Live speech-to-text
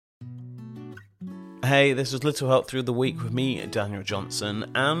Hey, this is Little Help Through the Week with me, Daniel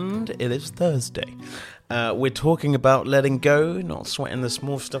Johnson, and it is Thursday. We're talking about letting go, not sweating the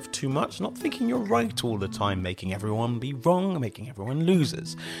small stuff too much, not thinking you're right all the time, making everyone be wrong, making everyone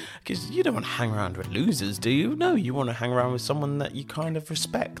losers. Because you don't want to hang around with losers, do you? No, you want to hang around with someone that you kind of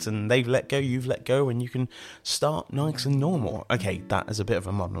respect, and they've let go, you've let go, and you can start nice and normal. Okay, that is a bit of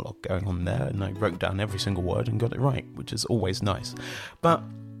a monologue going on there, and I wrote down every single word and got it right, which is always nice. But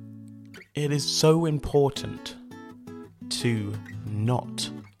it is so important to not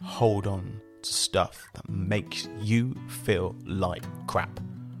hold on to stuff that makes you feel like crap.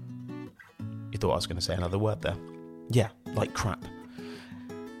 You thought I was going to say another word there. Yeah, like crap.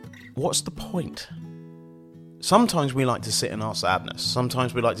 What's the point? Sometimes we like to sit in our sadness.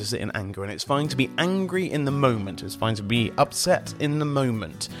 Sometimes we like to sit in anger. And it's fine to be angry in the moment. It's fine to be upset in the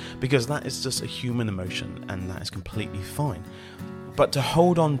moment. Because that is just a human emotion. And that is completely fine. But to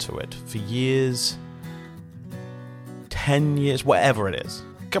hold on to it for years, 10 years, whatever it is,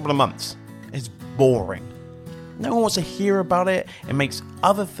 a couple of months, it's boring. No one wants to hear about it. It makes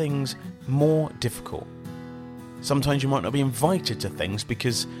other things more difficult. Sometimes you might not be invited to things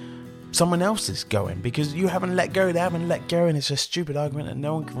because someone else is going, because you haven't let go, they haven't let go, and it's a stupid argument and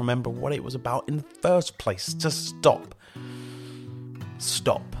no one can remember what it was about in the first place. Just stop.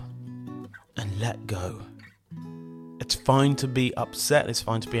 Stop. And let go. It's fine to be upset, it's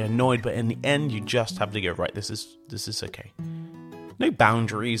fine to be annoyed, but in the end, you just have to go, right, this is okay. No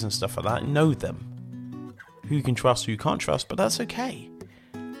boundaries and stuff like that. Know them. Who you can trust, who you can't trust, but that's okay.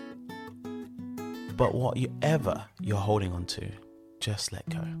 But whatever you're holding on to, just let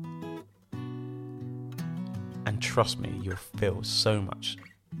go. And trust me, you'll feel so much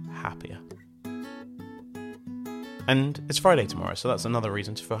happier. And it's Friday tomorrow, so that's another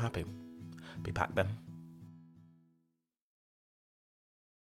reason to feel happy. Be back then.